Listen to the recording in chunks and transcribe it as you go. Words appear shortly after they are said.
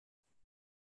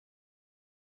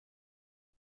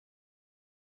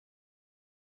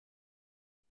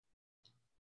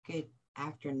Good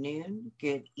afternoon,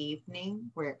 good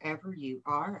evening, wherever you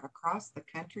are across the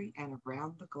country and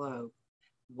around the globe.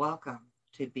 Welcome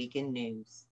to Beacon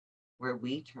News, where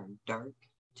we turn dark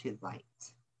to light.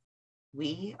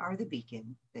 We are the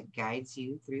beacon that guides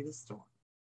you through the storm.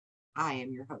 I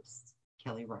am your host,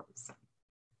 Kelly Robertson.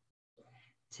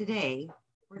 Today,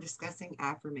 we're discussing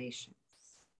affirmations.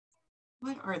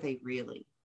 What are they really?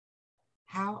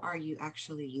 How are you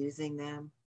actually using them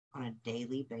on a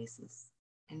daily basis?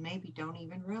 And maybe don't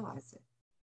even realize it.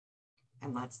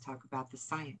 And let's talk about the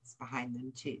science behind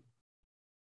them too.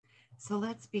 So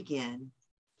let's begin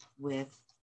with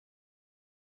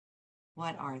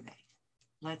what are they?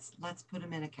 Let's put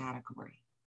them in a category.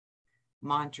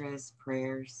 Mantras,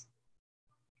 prayers,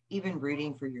 even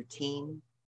rooting for your team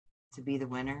to be the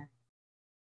winner,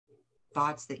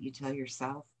 thoughts that you tell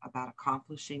yourself about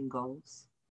accomplishing goals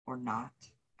or not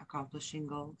accomplishing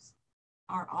goals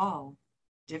are all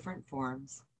different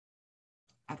forms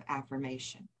of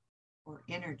affirmation or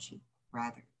energy,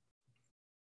 rather.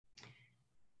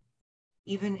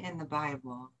 Even in the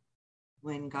Bible,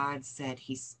 when God said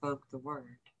he spoke the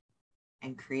word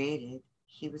and created,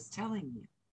 he was telling you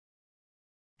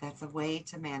that's a way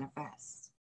to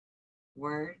manifest.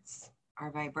 Words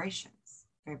are vibrations.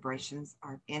 Vibrations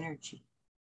are energy.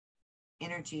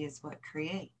 Energy is what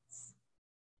creates.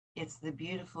 It's the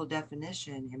beautiful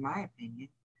definition, in my opinion,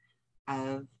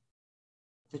 of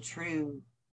the true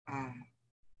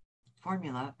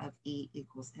formula of E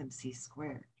equals MC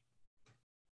squared.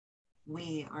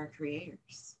 We are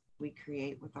creators. We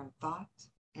create with our thought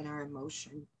and our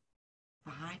emotion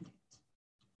behind it.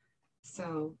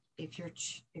 So if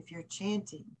you're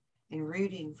chanting and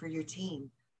rooting for your team,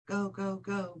 go, go,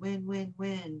 go, win, win,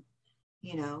 win,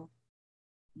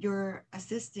 you're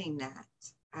assisting that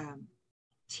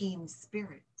team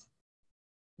spirit.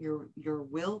 Your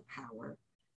willpower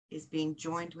is being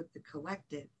joined with the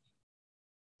collective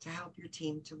to help your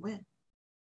team to win,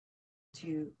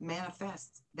 to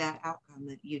manifest that outcome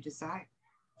that you desire.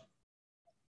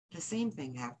 The same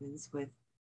thing happens with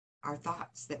our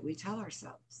thoughts that we tell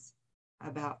ourselves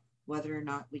about whether or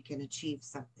not we can achieve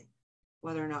something,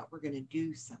 whether or not we're going to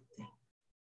do something,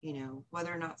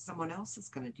 whether or not someone else is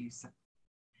going to do something.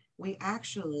 We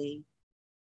actually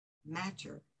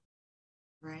matter,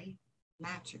 right?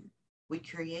 Matter. We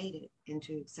create it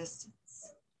into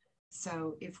existence.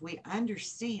 So if we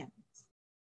understand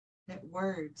that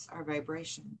words are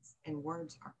vibrations and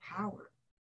words are power,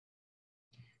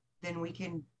 then we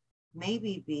can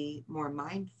maybe be more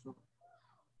mindful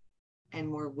and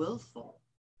more willful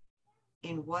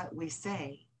in what we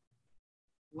say,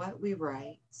 what we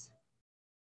write,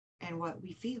 and what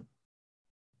we feel.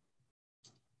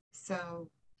 So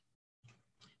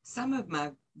some of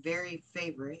my very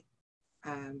favorite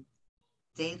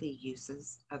daily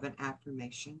uses of an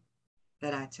affirmation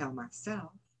that I tell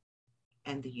myself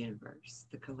and the universe,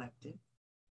 the collective,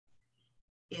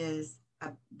 is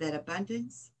that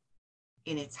abundance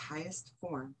in its highest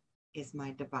form is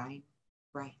my divine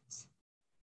right.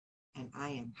 And I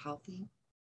am healthy,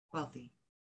 wealthy,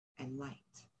 and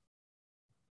light.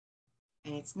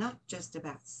 And it's not just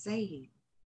about saying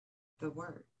the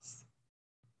words.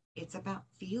 It's about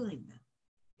feeling them.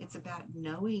 It's about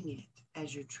knowing it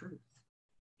as your truth.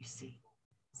 You see,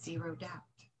 zero doubt.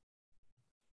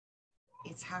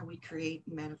 It's how we create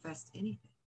and manifest anything.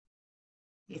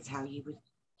 It's how you would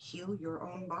heal your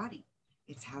own body.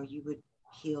 It's how you would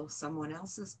heal someone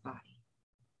else's body.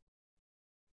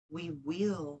 We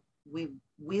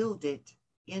wield it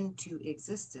into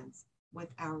existence with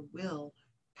our will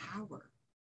power.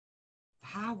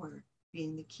 Power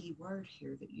being the key word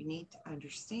here that you need to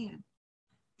understand.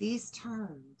 These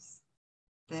terms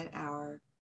that our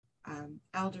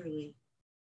elderly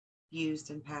used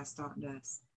and passed on to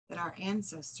us, that our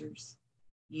ancestors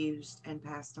used and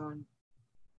passed on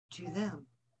to them,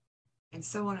 and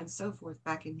so on and so forth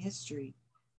back in history.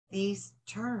 These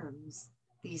terms,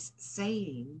 these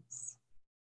sayings,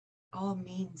 all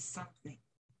mean something.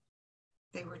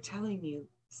 They were telling you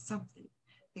something.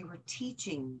 They were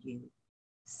teaching you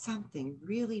something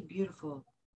really beautiful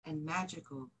and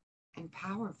magical and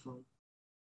powerful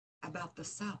about the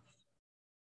self.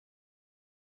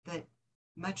 That,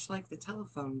 much like the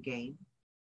telephone game,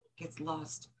 gets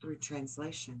lost through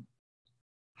translation,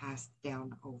 passed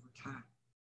down over time.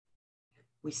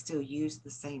 We still use the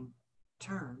same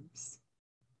terms,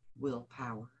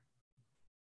 willpower,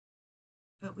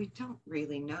 but we don't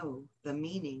really know the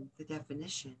meaning, the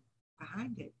definition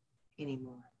behind it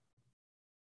anymore.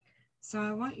 So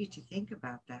I want you to think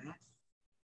about that.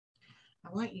 I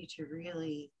want you to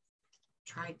really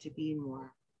try to be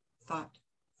more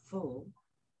thoughtful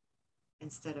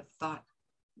instead of thoughtless.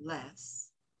 less,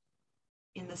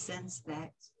 in the sense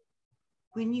that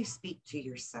when you speak to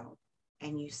yourself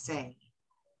and you say,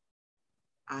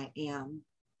 I am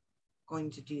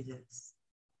going to do this,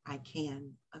 I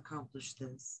can accomplish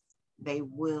this, they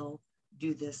will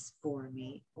do this for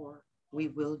me, or we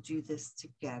will do this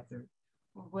together,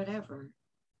 or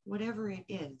whatever it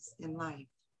is in life,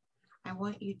 I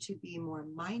want you to be more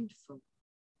mindful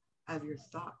of your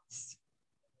thoughts,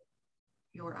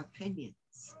 your opinions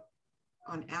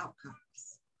on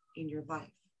outcomes in your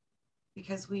life,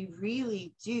 because we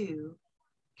really do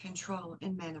control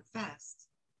and manifest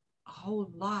a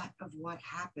whole lot of what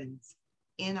happens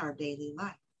in our daily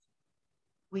life.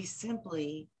 We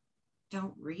simply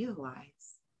don't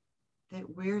realize that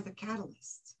we're the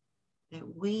catalyst, that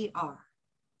we are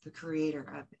the creator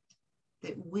of it,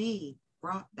 that we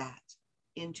brought that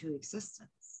into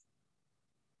existence.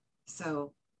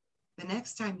 So the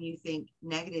next time you think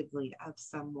negatively of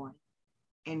someone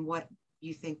and what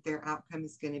you think their outcome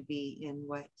is going to be in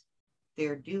what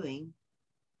they're doing,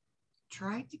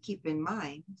 try to keep in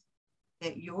mind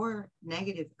that your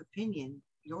negative opinion,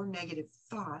 your negative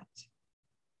thought,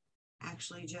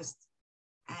 actually just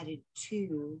added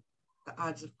to the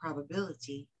odds of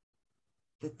probability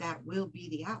that that will be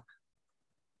the outcome.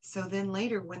 So then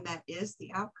later, when that is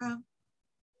the outcome,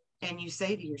 and you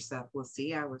say to yourself, well,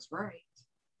 see, I was right.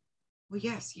 Well,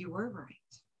 yes, you were right.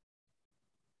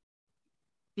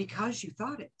 Because you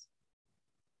thought it.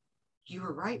 You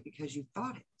were right because you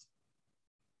thought it.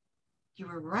 You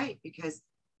were right because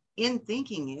in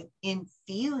thinking it, in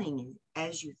feeling it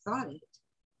as you thought it,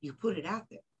 you put it out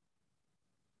there.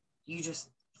 You just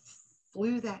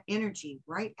flew that energy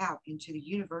right out into the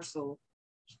universal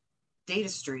data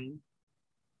stream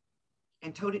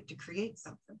and told it to create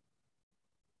something.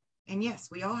 And yes,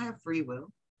 we all have free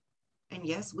will. And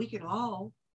yes, we can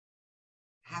all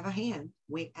have a hand.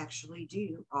 We actually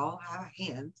do all have a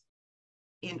hand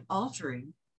in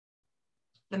altering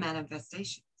the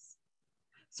manifestations.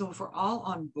 So if we're all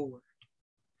on board,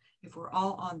 if we're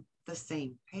all on the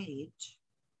same page,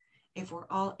 if we're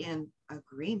all in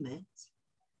agreement,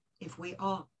 if we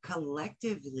all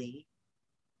collectively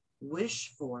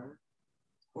wish for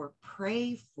or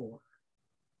pray for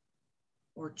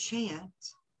or chant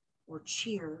or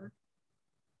cheer,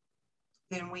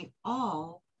 then we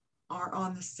all are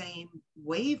on the same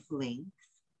wavelength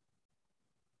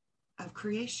of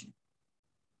creation.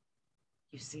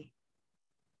 You see?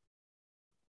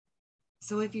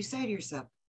 So if you say to yourself,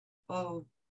 oh,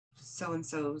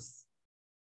 so-and-so's,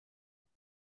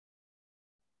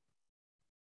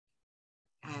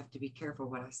 I have to be careful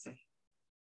what I say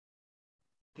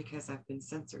because I've been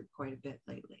censored quite a bit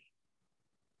lately.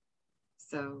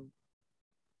 So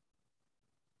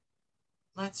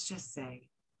let's just say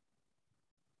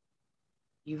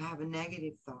you have a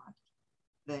negative thought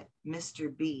that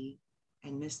Mr. B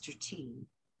and Mr. T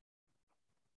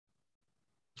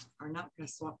are not going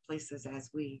to swap places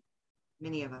as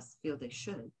many of us feel they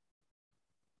should.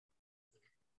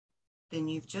 Then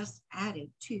you've just added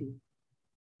to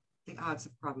the odds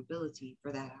of probability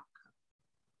for that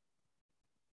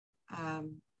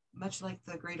outcome. Much like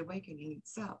the Great Awakening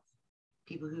itself,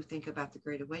 people who think about the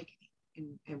Great Awakening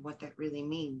and what that really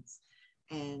means.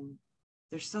 And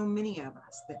there's so many of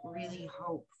us that really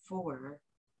hope for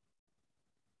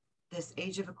this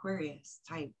age of Aquarius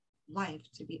type life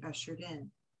to be ushered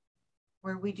in,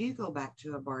 where we do go back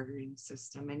to a bartering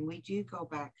system and we do go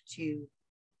back to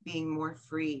being more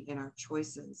free in our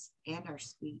choices and our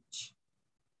speech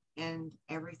and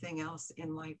everything else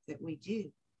in life that we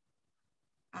do.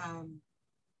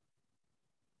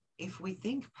 If we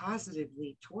think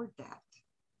positively toward that,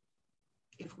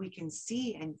 if we can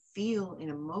see and feel an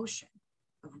emotion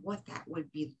of what that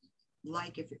would be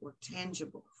like if it were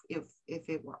tangible, if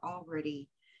it were already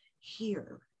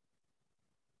here,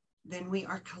 then we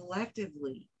are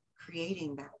collectively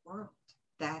creating that world,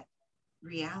 that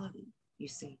reality, you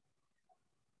see.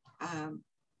 And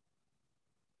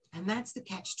that's the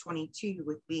catch-22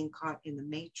 with being caught in the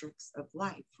matrix of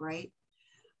life, right?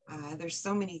 There's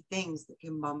so many things that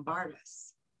can bombard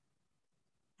us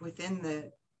within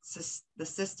the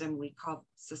system we call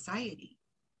society,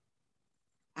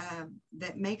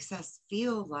 that makes us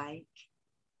feel like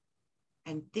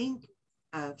and think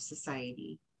of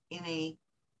society in a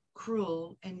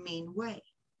cruel and mean way.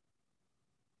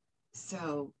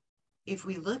 So if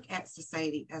we look at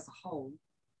society as a whole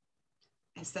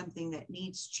as something that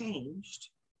needs changed,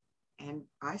 and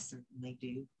I certainly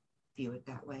do view it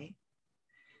that way,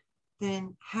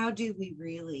 then how do we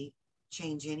really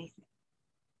change anything?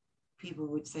 People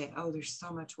would say, oh, there's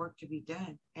so much work to be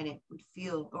done, and it would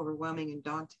feel overwhelming and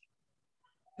daunting.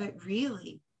 But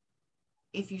really,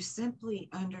 If you simply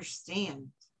understand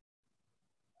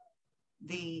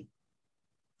the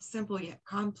simple yet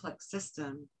complex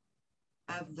system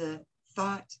of the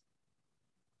thought,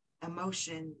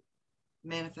 emotion,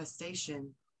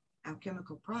 manifestation,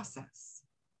 alchemical process,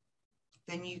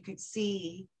 then you could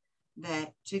see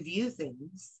that to view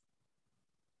things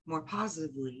more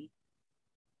positively,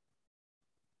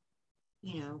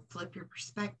 flip your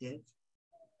perspective,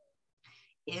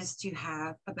 is to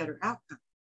have a better outcome.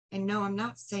 And no, I'm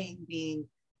not saying being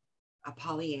a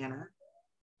Pollyanna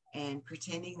and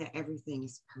pretending that everything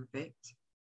is perfect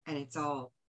and it's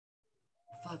all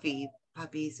fluffy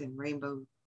puppies and rainbow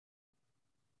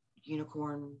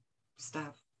unicorn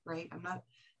stuff, right? I'm not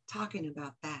talking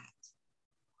about that.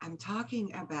 I'm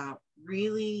talking about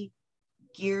really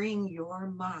gearing your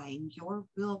mind, your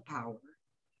willpower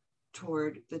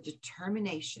toward the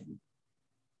determination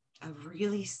of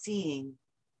really seeing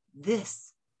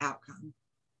this outcome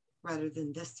rather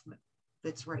than this one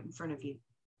that's right in front of you.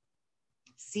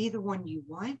 See the one you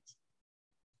want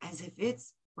as if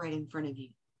it's right in front of you.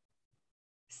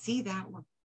 See that one.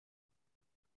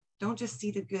 Don't just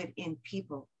see the good in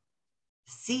people.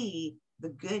 See the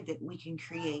good that we can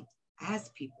create as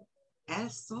people,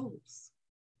 as souls.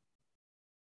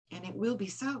 And it will be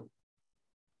so.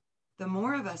 The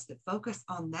more of us that focus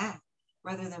on that,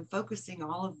 rather than focusing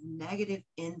all of negative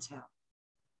intel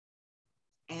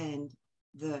and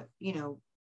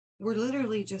we're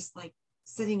literally just like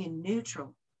sitting in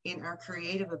neutral in our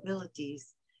creative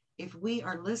abilities if we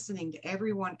are listening to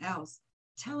everyone else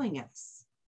telling us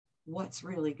what's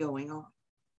really going on.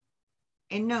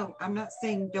 And no, I'm not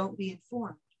saying don't be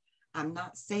informed. I'm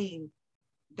not saying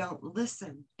don't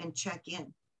listen and check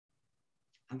in.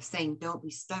 I'm saying don't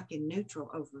be stuck in neutral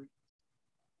over it.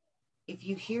 If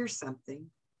you hear something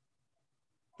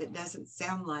that doesn't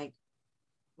sound like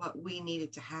what we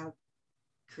needed to have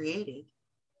created,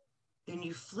 then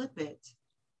you flip it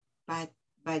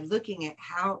by looking at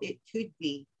how it could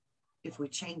be if we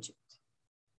change it.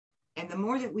 And the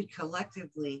more that we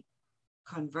collectively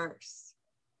converse,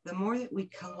 the more that we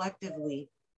collectively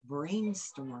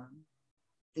brainstorm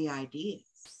the ideas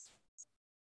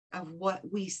of what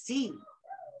we see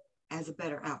as a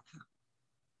better outcome,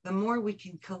 the more we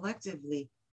can collectively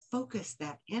focus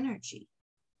that energy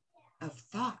of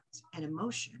thought and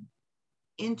emotion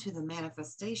into the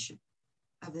manifestation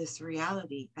of this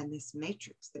reality and this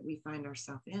matrix that we find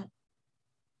ourselves in.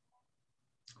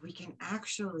 We can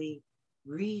actually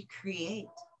recreate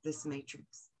this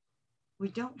matrix. We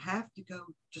don't have to go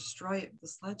destroy it with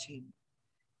a sledgehammer.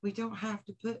 We don't have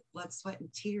to put blood, sweat,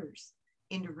 and tears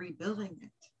into rebuilding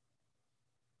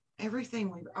it. Everything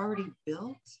we've already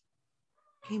built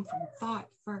came from thought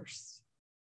first.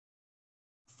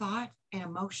 Thought and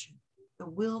emotion, the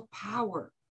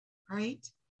willpower, right?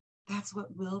 That's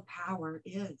what willpower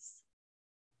is.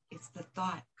 It's the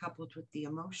thought coupled with the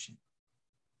emotion.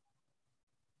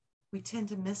 We tend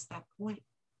to miss that point.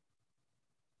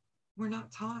 We're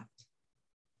not taught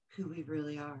who we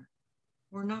really are.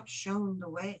 We're not shown the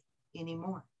way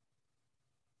anymore.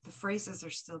 The phrases are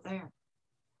still there.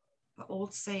 The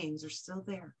old sayings are still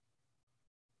there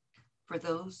for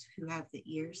those who have the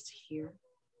ears to hear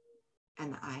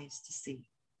and the eyes to see.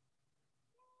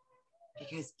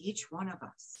 Because each one of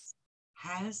us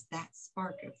has that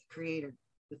spark of the Creator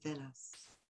within us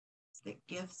that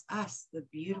gives us the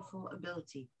beautiful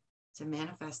ability to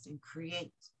manifest and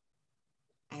create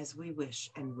as we wish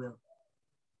and will.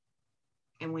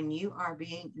 And when you are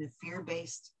being in a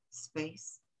fear-based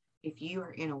space, if you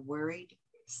are in a worried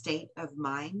state of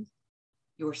mind,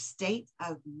 your state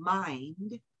of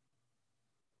mind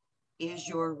is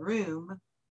your room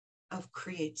of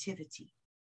creativity.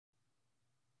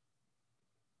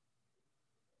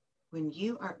 When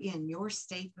you are in your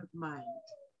state of mind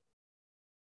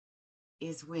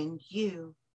is when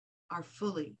you are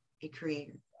fully a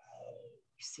creator,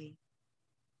 you see.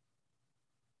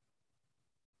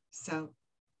 So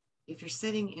if you're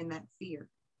sitting in that fear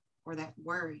or that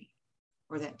worry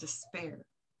or that despair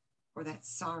or that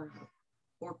sorrow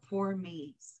or poor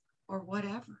me's or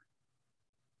whatever,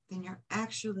 then you're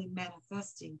actually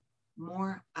manifesting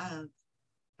more of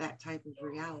that type of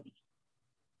reality.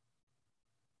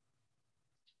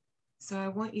 So I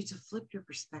want you to flip your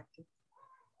perspective.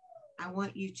 I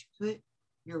want you to put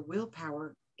your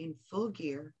willpower in full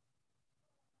gear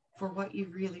for what you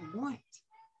really want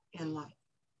in life.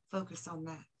 Focus on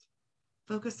that.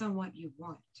 Focus on what you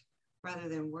want rather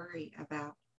than worry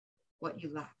about what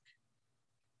you lack.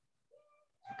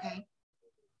 Okay?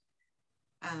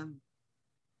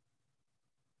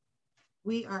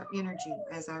 We are energy,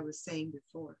 as I was saying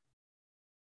before.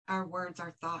 Our words,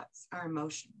 our thoughts, our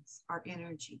emotions, our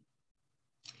energy.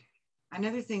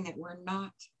 Another thing that we're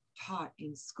not taught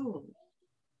in school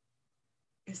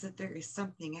is that there is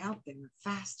something out there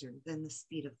faster than the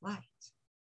speed of light.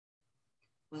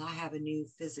 Well, I have a new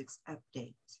physics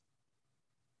update.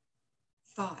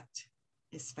 Thought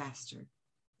is faster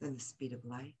than the speed of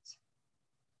light,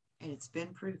 and it's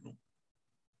been proven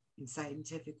in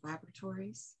scientific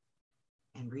laboratories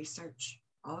and research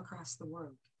all across the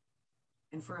world,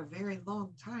 and for a very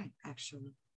long time,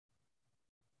 actually.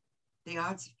 The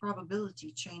odds of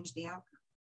probability change the outcome.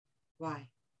 Why?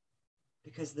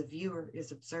 Because the viewer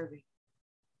is observing.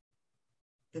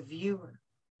 The viewer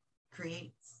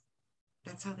creates.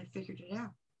 That's how they figured it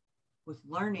out, with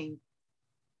learning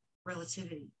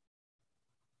relativity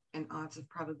and odds of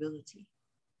probability.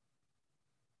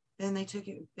 Then they took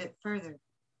it a bit further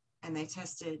and they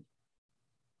tested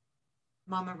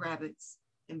mama rabbits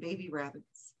and baby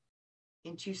rabbits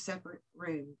in two separate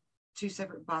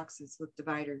boxes with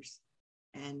dividers,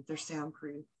 and they're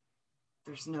soundproof.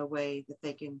 There's no way that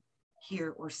they can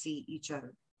hear or see each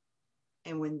other.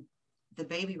 And when the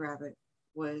baby rabbit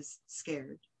was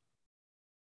scared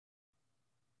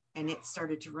and it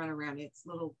started to run around its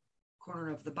little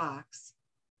corner of the box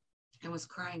and was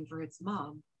crying for its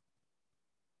mom,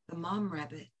 the mom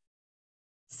rabbit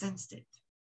sensed it.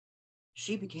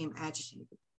 She became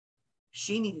agitated.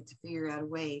 She needed to figure out a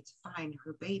way to find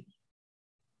her baby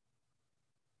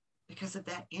because of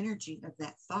that energy of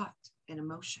that thought and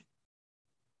emotion.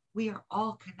 We are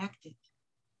all connected.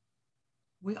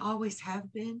 We always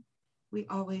have been. We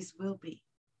always will be.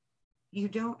 You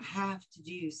don't have to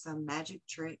do some magic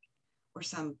trick or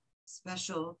some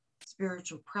special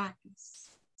spiritual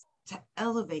practice to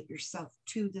elevate yourself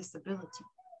to this ability.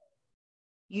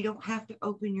 You don't have to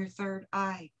open your third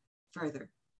eye further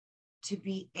to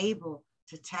be able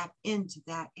to tap into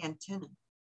that antenna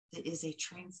that is a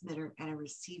transmitter and a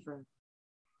receiver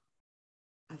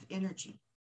of energy.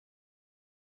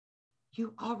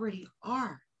 You already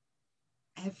are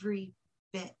every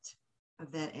bit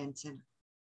of that antenna,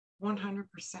 100%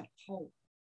 whole.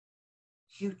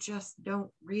 You just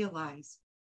don't realize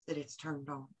that it's turned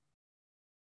on.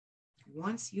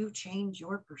 Once you change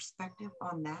your perspective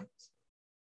on that,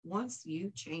 once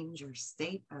you change your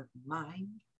state of mind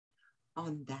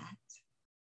on that,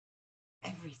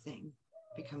 everything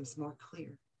becomes more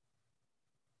clear.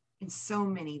 And so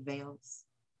many veils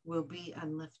will be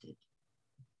unlifted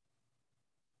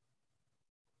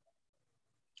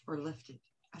or lifted.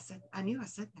 I knew I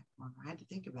said that wrong. I had to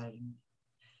think about it a minute.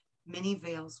 Many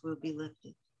veils will be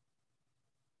lifted.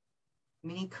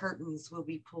 Many curtains will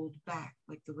be pulled back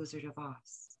like the Wizard of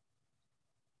Oz.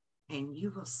 And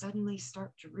you will suddenly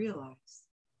start to realize,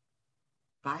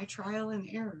 by trial and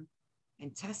error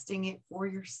and testing it for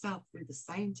yourself through the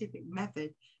scientific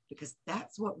method, because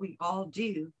that's what we all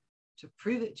do to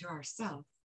prove it to ourselves.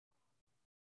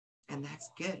 And that's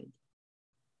good.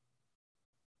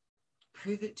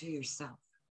 Prove it to yourself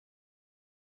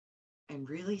and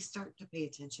really start to pay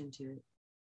attention to it.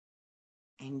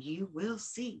 And you will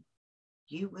see,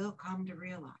 you will come to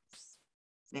realize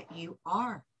that you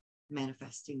are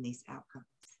manifesting these outcomes.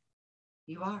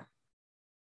 You are.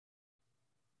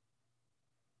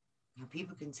 Now,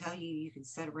 people can tell you, you can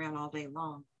sit around all day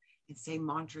long and say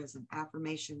mantras and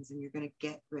affirmations and you're going to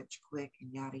get rich quick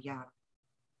and yada, yada.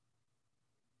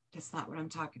 That's not what I'm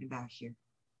talking about here.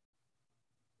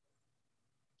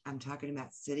 I'm talking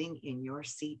about sitting in your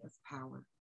seat of power,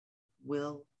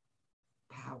 will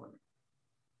power,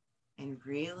 and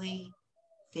really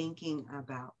thinking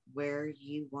about where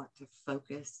you want to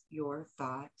focus your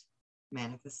thought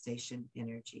manifestation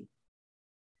energy.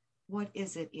 What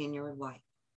is it in your life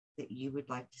that you would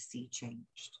like to see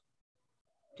changed?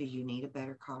 Do you need a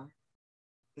better car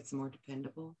that's more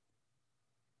dependable?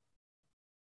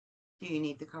 Do you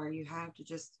need the car you have to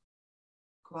just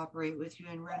cooperate with you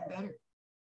and run better?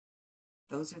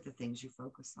 Those are the things you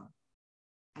focus on,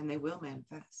 and they will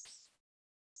manifest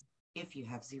if you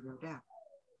have zero doubt,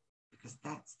 because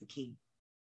that's the key.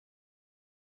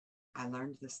 I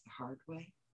learned this the hard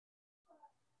way.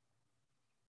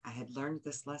 I had learned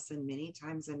this lesson many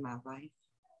times in my life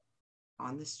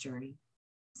on this journey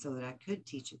so that I could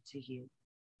teach it to you,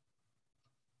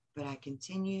 but I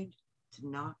continued to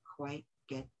not quite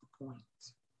get the point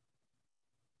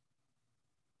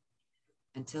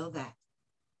until that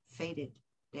fated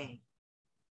day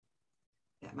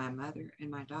that my mother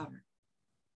and my daughter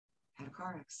had a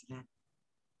car accident.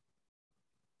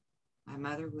 My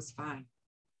mother was fine.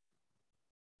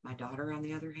 My daughter, on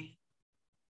the other hand,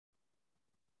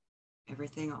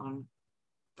 everything on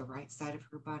the right side of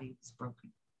her body was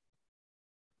broken.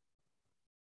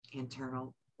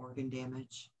 Internal organ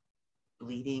damage,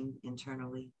 bleeding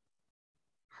internally,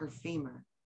 Her femur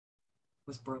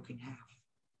was broken half.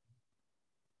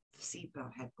 The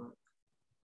seatbelt had broke.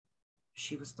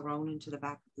 She was thrown into the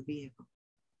back of the vehicle.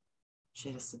 She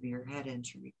had a severe head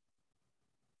injury.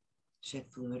 She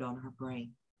had fluid on her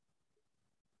brain.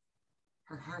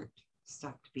 Her heart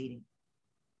stopped beating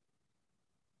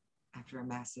after a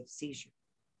massive seizure.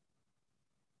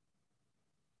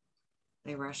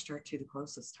 They rushed her to the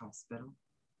closest hospital,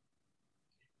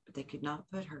 but they could not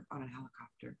put her on a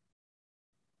helicopter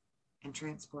and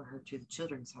transport her to the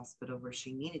children's hospital where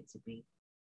she needed to be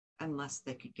unless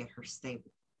they could get her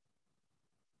stable.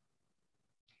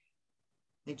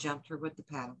 They jumped her with the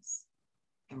paddles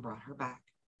and brought her back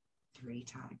 3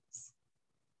 times.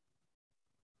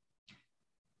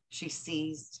 She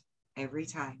seized every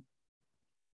time,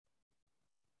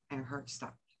 and her heart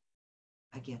stopped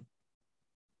again.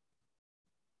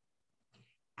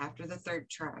 After the 3rd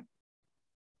try,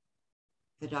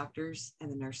 the doctors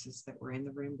and the nurses that were in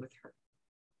the room with her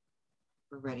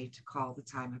were ready to call the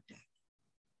time of death.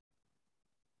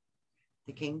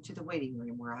 They came to the waiting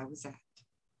room where I was at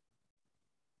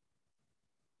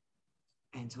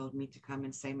and told me to come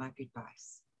and say my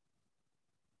goodbyes.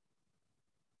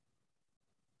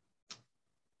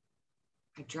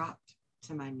 I dropped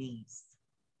to my knees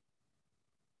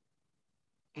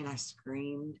and I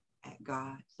screamed at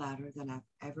God louder than I've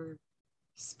ever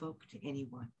spoke to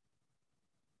anyone.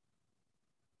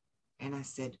 And I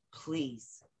said,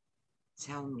 please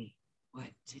tell me what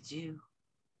to do.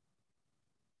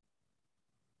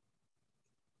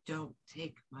 Don't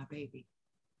take my baby.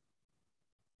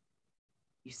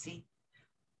 You see,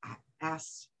 I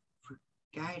asked for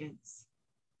guidance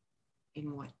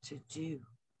in what to do.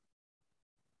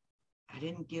 I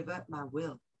didn't give up my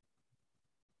will.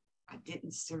 I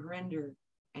didn't surrender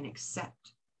and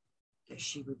accept that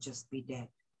she would just be dead.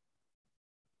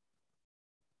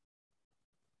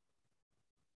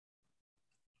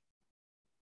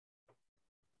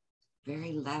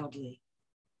 Very loudly,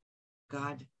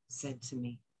 God said to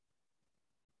me,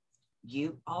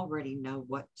 you already know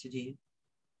what to do,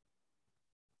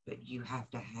 but you have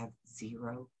to have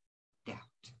 0 doubt.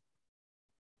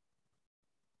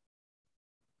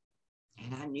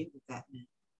 And I knew what that meant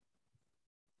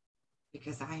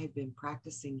because I had been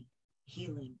practicing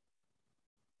healing.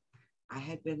 I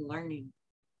had been learning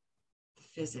the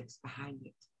physics behind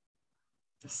it,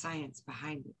 the science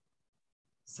behind it,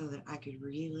 so that I could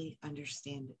really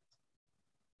understand it.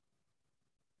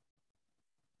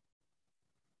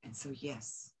 And so,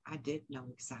 yes, I did know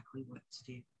exactly what to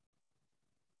do.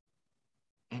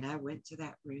 And I went to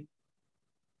that room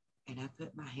and I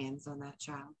put my hands on that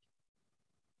child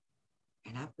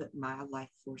and I put my life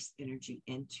force energy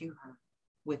into her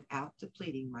without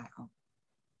depleting my own,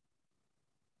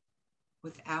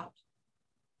 without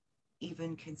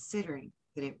even considering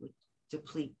that it would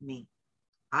deplete me.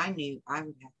 I knew I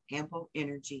would have ample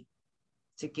energy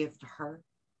to give to her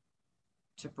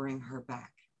to bring her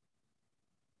back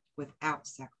without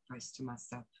sacrifice to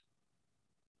myself.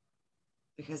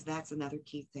 Because that's another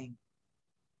key thing.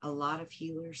 A lot of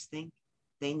healers think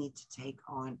they need to take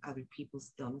on other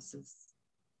people's illnesses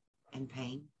and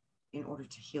pain in order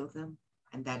to heal them,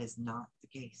 and that is not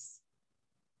the case.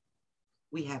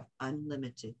 We have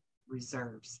unlimited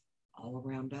reserves all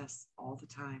around us all the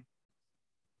time.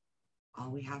 All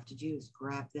we have to do is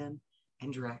grab them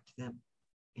and direct them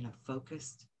in a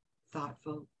focused,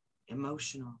 thoughtful,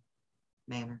 emotional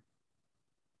manner.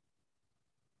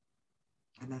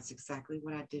 And that's exactly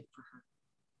what I did for her.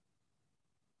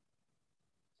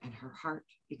 And her heart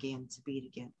began to beat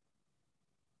again,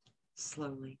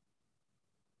 slowly,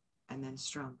 and then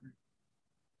stronger.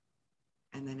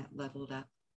 And then it leveled up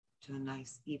to a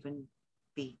nice, even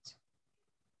beat.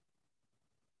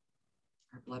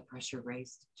 Her blood pressure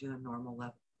raised to a normal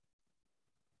level.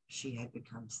 She had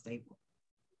become stable.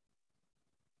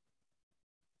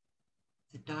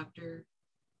 The doctor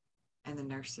and the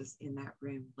nurses in that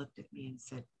room looked at me and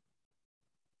said,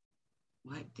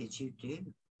 "What did you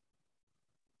do?"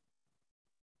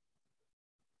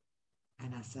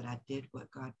 And I said, "I did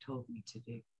what God told me to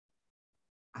do.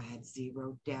 I had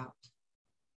 0 doubt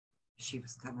she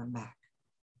was coming back."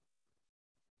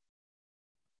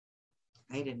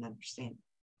 They didn't understand.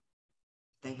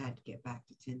 They had to get back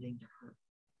to tending to her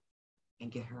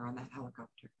and get her on that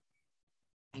helicopter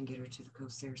and get her to the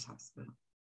Cosaires Hospital.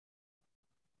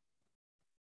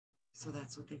 So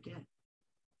that's what they did.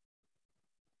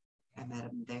 I met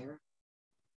them there.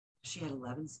 She had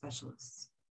 11 specialists.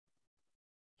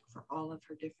 For all of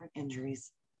her different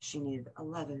injuries, she needed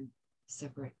 11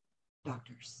 separate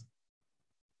doctors,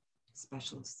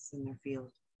 specialists in their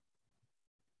field.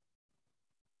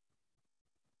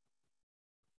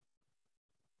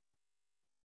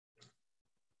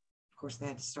 Of course, they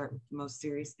had to start with the most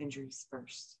serious injuries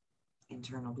first: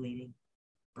 internal bleeding,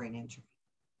 brain injury,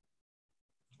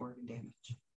 organ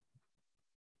damage,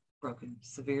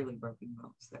 severely broken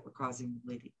bones that were causing the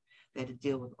bleeding. They had to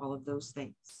deal with all of those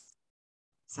things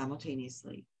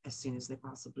simultaneously as soon as they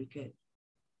possibly could.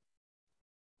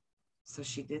 So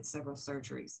she did several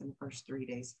surgeries in the first 3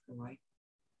 days of her life,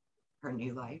 her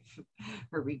new life,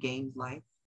 her regained life.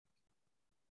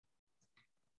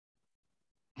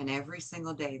 And every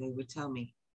single day they would tell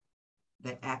me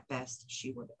that at best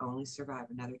she would only survive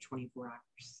another 24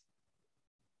 hours.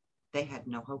 They had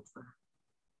no hope for her.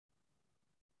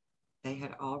 They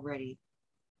had already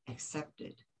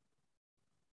accepted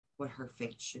what her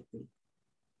fate should be.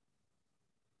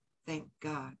 Thank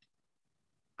God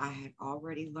I had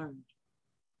already learned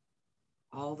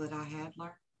all that I had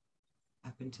learned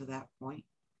up until that point,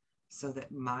 so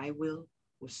that my will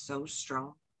was so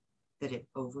strong that it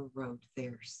overrode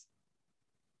theirs.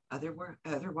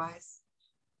 Otherwise,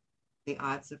 the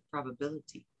odds of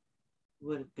probability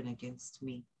would have been against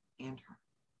me and her.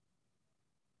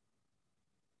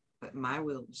 But my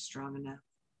will was strong enough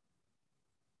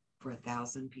for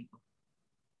 1,000 people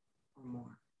or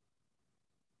more.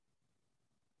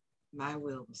 My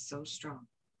will was so strong.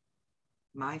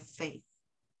 My faith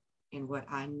in what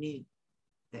I knew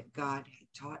that God had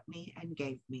taught me and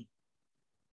gave me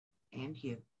and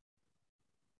you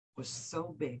was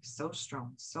so big, so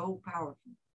strong, so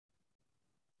powerful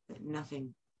that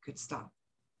nothing could stop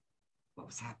what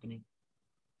was happening.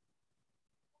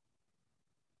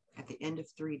 At the end of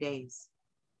 3 days,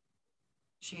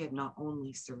 she had not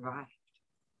only survived,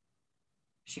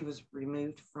 she was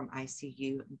removed from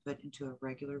ICU and put into a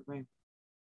regular room.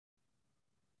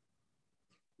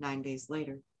 9 days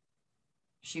later,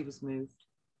 she was moved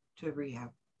to a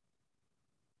rehab.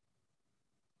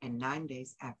 And 9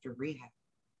 days after rehab,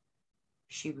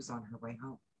 she was on her way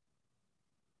home.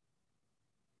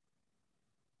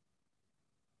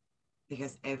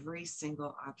 Because every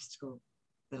single obstacle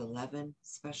that 11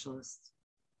 specialists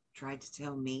tried to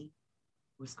tell me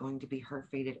was going to be her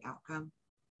fated outcome,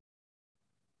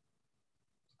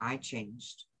 I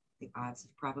changed the odds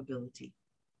of probability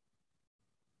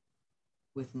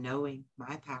with knowing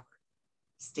my power,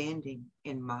 standing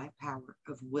in my power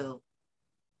of will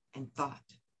and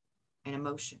thought and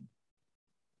emotion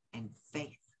and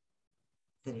faith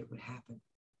that it would happen.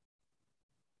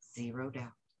 0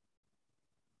 doubt.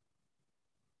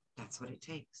 That's what it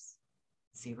takes.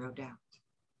 0 doubt.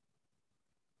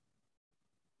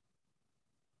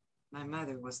 My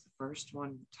mother was the first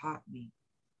one who taught me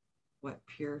what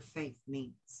pure faith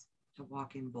means, to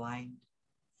walk in blind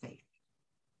faith.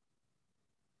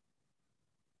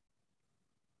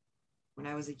 When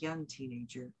I was a young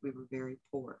teenager, we were very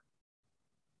poor.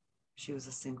 She was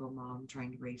a single mom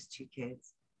trying to raise 2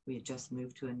 kids. We had just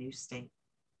moved to a new state.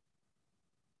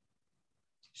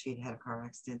 She had had a car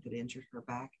accident that injured her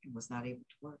back and was not able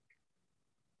to work.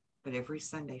 But every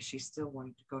Sunday, she still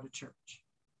wanted to go to church.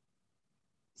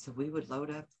 So we would load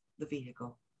up the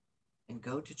vehicle and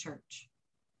go to church,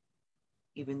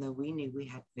 even though we knew we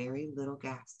had very little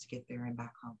gas to get there and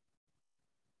back home.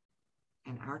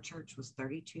 And our church was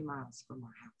 32 miles from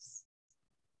our house.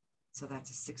 So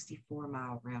that's a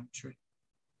 64-mile round trip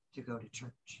to go to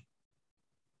church.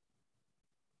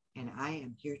 And I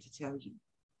am here to tell you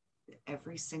that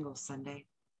every single Sunday,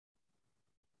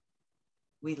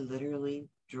 we literally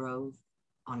drove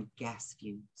on gas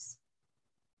fumes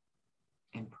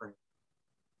and prayed.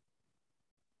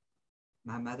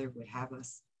 My mother would have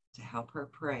us to help her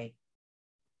pray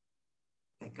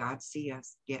that God see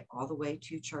us get all the way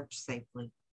to church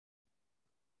safely,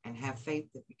 and have faith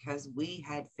that because we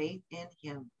had faith in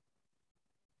him,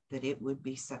 that it would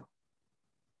be so.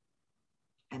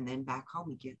 And then back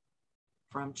home again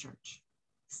from church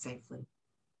safely.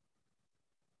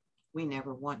 We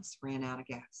never once ran out of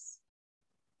gas.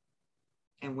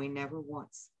 And we never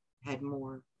once had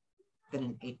more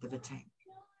than 1/8 of a tank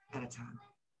at a time.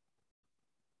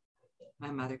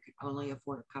 My mother could only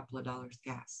afford a couple of dollars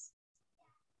gas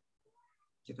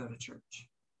to go to church.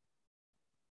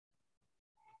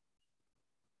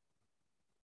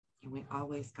 And we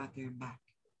always got there and back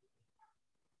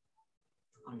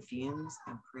on fumes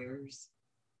and prayers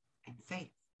and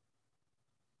faith.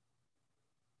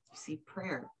 You see,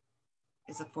 prayer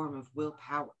is a form of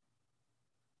willpower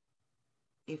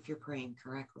if you're praying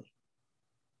correctly.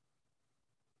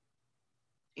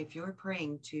 If you're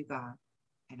praying to God,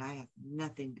 and I have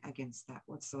nothing against that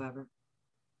whatsoever.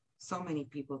 So many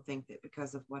people think that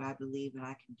because of what I believe and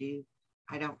I can do,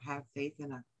 I don't have faith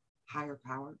in a higher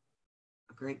power,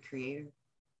 a great creator,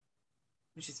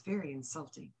 which is very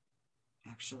insulting,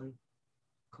 actually.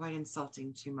 quite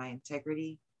insulting to my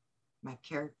integrity, my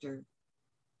character,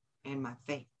 and my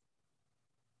faith.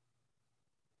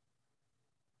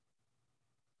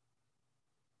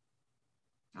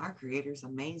 Our Creator is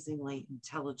amazingly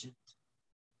intelligent,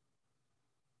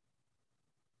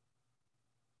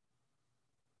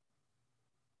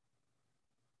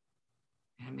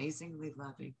 and amazingly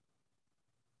loving.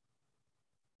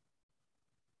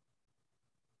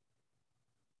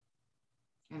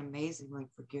 And amazingly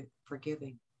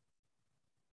forgiving.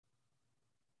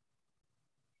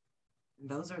 And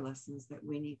those are lessons that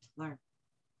we need to learn.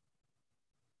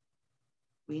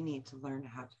 We need to learn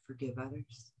how to forgive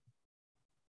others.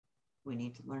 We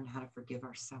need to learn how to forgive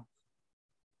ourselves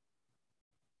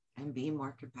and be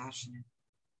more compassionate,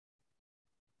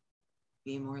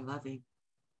 be more loving.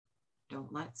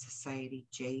 Don't let society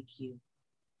jade you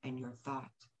and your thought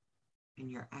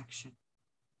and your action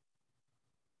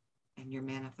and your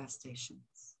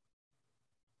manifestations.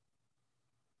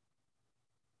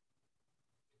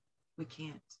 We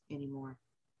can't anymore.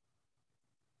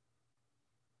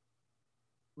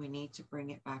 We need to bring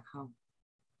it back home.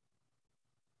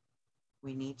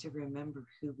 We need to remember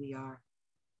who we are.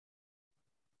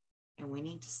 And we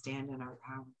need to stand in our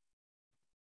power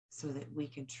so that we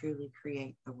can truly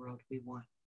create the world we want.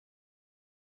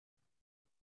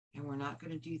 And we're not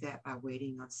going to do that by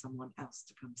waiting on someone else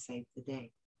to come save the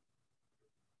day.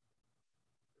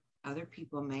 Other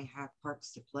people may have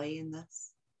parts to play in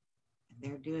this, and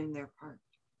they're doing their part.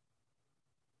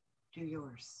 Do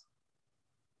yours.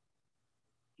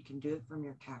 You can do it from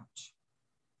your couch.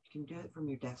 You can do it from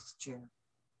your desk chair.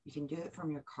 You can do it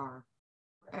from your car,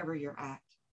 wherever you're at.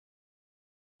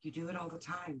 You do it all the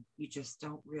time. You just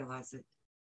don't realize it.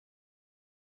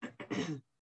 If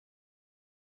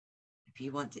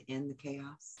you want to end the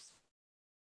chaos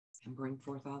and bring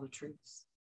forth all the truths,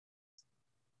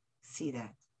 see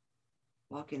that.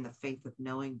 Walk in the faith of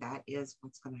knowing that is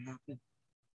what's going to happen.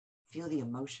 Feel the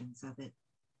emotions of it.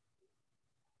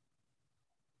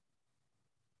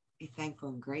 Be thankful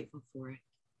and grateful for it,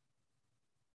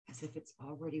 as if it's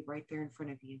already right there in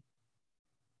front of you.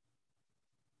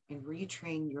 And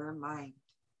retrain your mind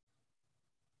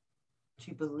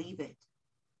to believe it,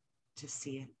 to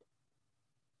see it,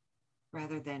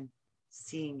 rather than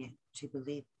seeing it to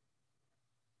believe it.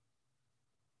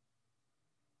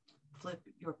 Flip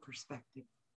your perspective.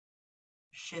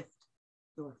 Shift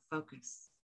your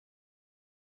focus.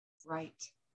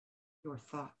 Write your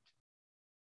thought.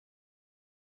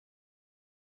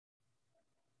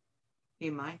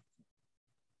 Be mindful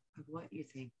of what you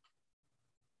think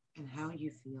and how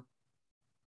you feel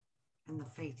and the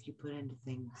faith you put into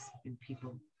things and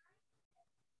people.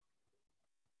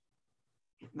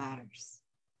 It matters.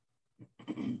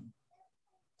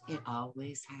 It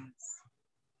always has.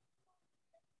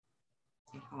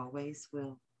 It always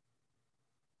will.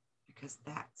 Because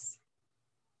that's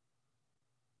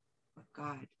what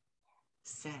God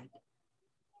said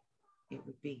it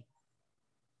would be.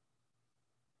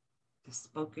 The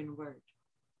spoken word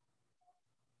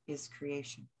is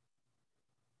creation.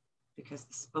 Because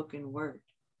the spoken word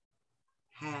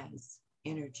has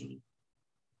energy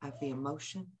of the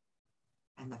emotion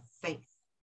and the faith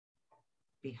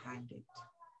behind it.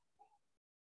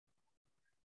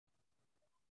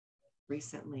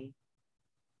 Recently,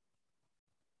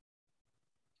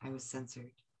 I was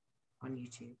censored on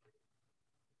YouTube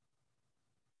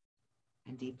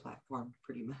and deplatformed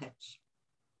pretty much.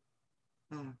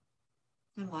 And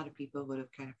a lot of people would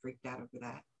have kind of freaked out over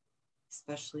that,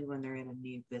 especially when they're in a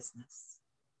new business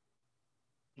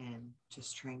and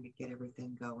just trying to get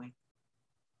everything going.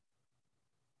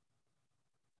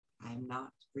 I'm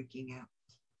not freaking out.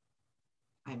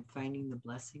 I'm finding the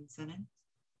blessings in it.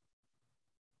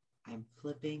 I'm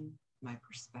flipping my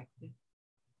perspective.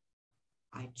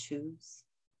 I choose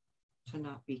to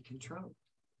not be controlled.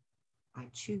 I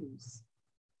choose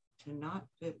to not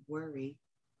put worry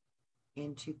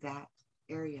into that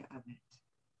area of it.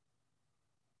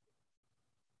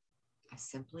 I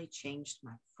simply changed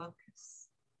my focus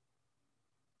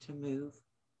to move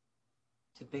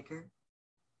to bigger,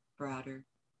 broader,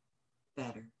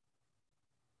 better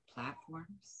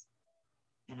platforms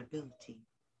and ability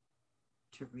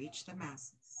to reach the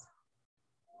masses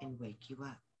and wake you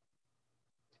up.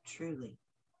 Truly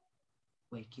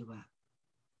wake you up.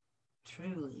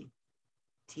 Truly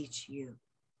teach you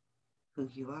who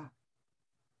you are.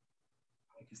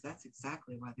 Because that's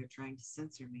exactly why they're trying to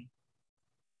censor me.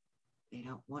 They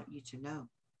don't want you to know.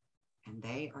 And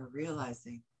they are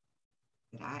realizing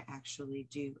that I actually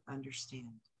do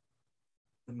understand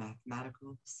the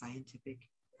mathematical, scientific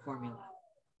formula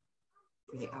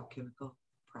for the alchemical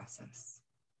process.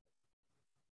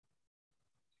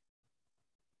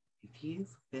 If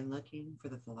you've been looking for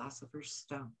the philosopher's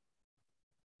stone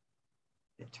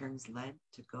that turns lead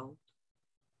to gold,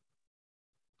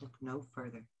 look no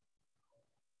further,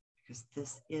 because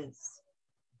this is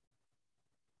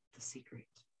the secret.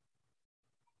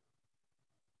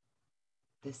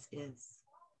 This is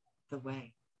the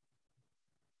way.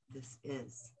 This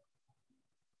is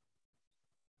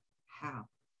how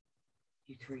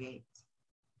you create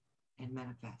and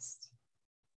manifest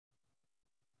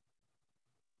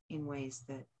in ways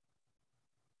that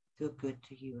feel good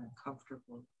to you and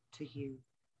comfortable to you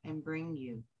and bring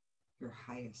you your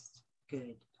highest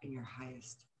good and your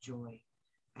highest joy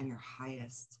and your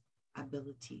highest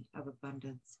ability of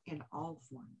abundance in all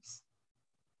forms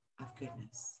of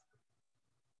goodness.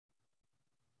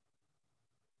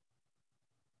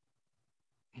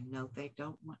 And no, they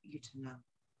don't want you to know,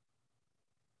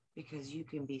 because you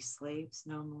can be slaves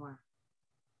no more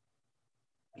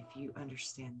if you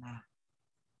understand that.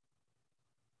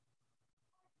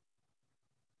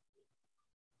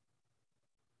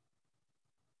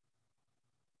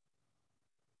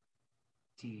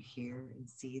 Do you hear and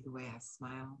see the way I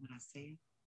smile when I say it?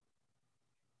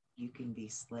 You can be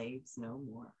slaves no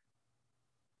more.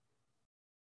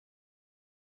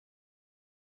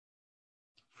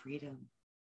 Freedom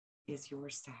is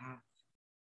yours to have.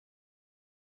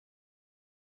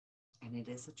 And it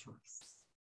is a choice.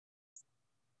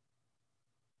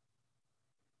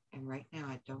 And right now,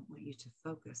 I don't want you to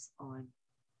focus on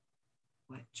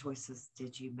what choices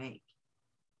did you make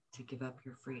to give up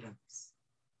your freedoms.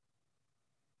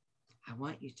 I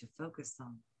want you to focus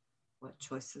on what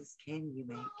choices can you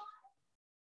make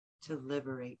to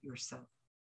liberate yourself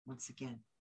once again.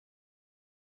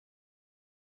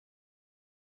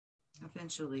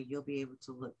 Eventually, you'll be able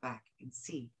to look back and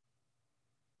see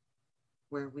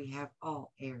where we have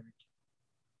all erred.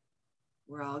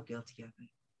 We're all guilty of it.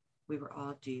 We were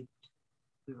all duped.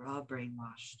 We were all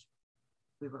brainwashed.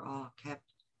 We were all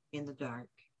kept in the dark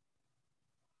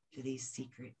to these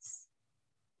secrets.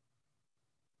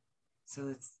 So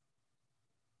it's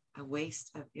a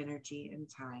waste of energy and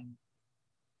time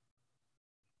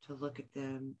to look at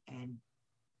them and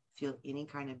feel any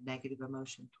kind of negative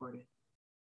emotion toward it.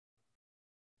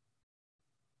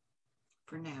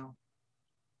 For now,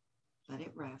 let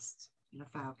it rest in a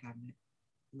file cabinet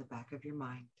in the back of your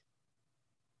mind.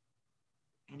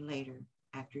 And later,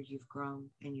 after you've grown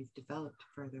and you've developed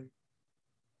further,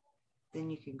 then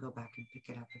you can go back and pick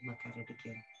it up and look at it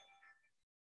again.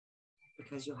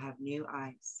 Because you'll have new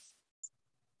eyes,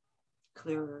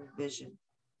 clearer vision,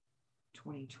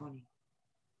 2020.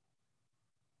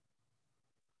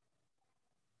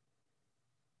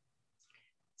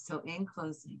 So in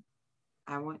closing,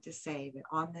 I want to say that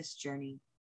on this journey,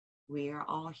 we are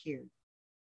all here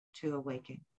to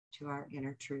awaken to our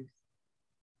inner truth.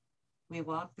 We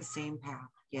walk the same path,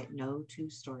 yet no two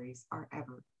stories are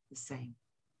ever the same.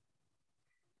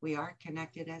 We are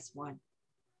connected as one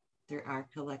through our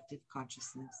collective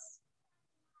consciousness.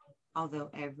 Although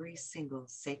every single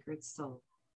sacred soul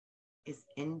is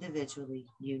individually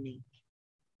unique,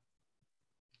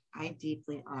 I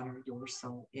deeply honor your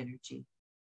soul energy.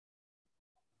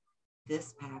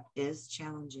 This path is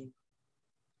challenging,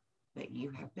 but you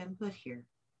have been put here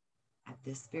at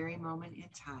this very moment in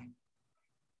time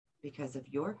because of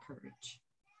your courage,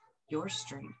 your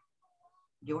strength,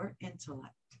 your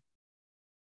intellect.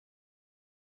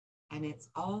 And it's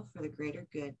all for the greater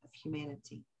good of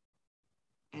humanity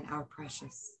and our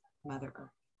precious Mother Earth.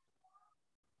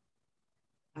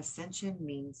 Ascension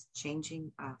means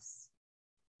changing us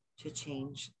to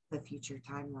change the future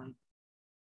timeline.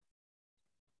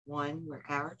 One where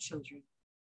our children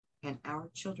and our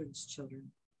children's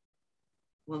children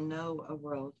will know a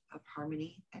world of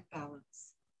harmony and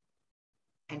balance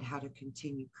and how to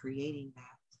continue creating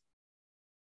that.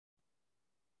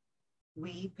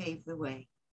 We pave the way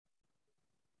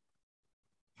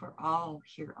for all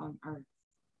here on earth,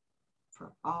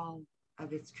 for all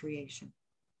of its creation.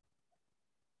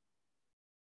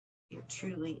 It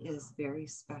truly is very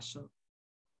special.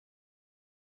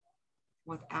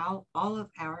 Without all of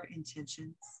our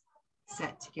intentions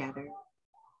set together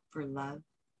for love,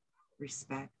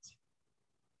 respect,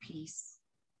 peace,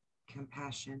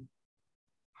 compassion,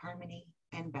 harmony,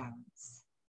 and balance,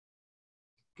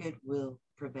 good will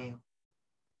prevail.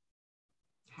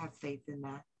 Have faith in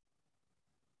that.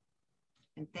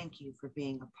 And thank you for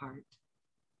being a part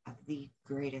of the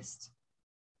greatest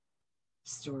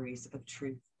stories of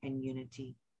truth and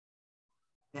unity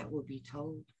that will be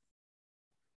told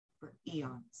for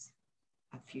eons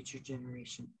of future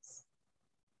generations.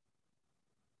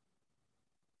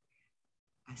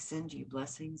 I send you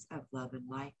blessings of love and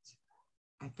light.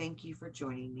 I thank you for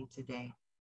joining me today,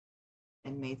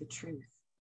 and may the truth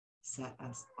set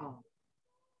us all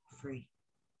free.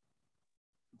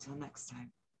 Until next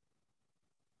time.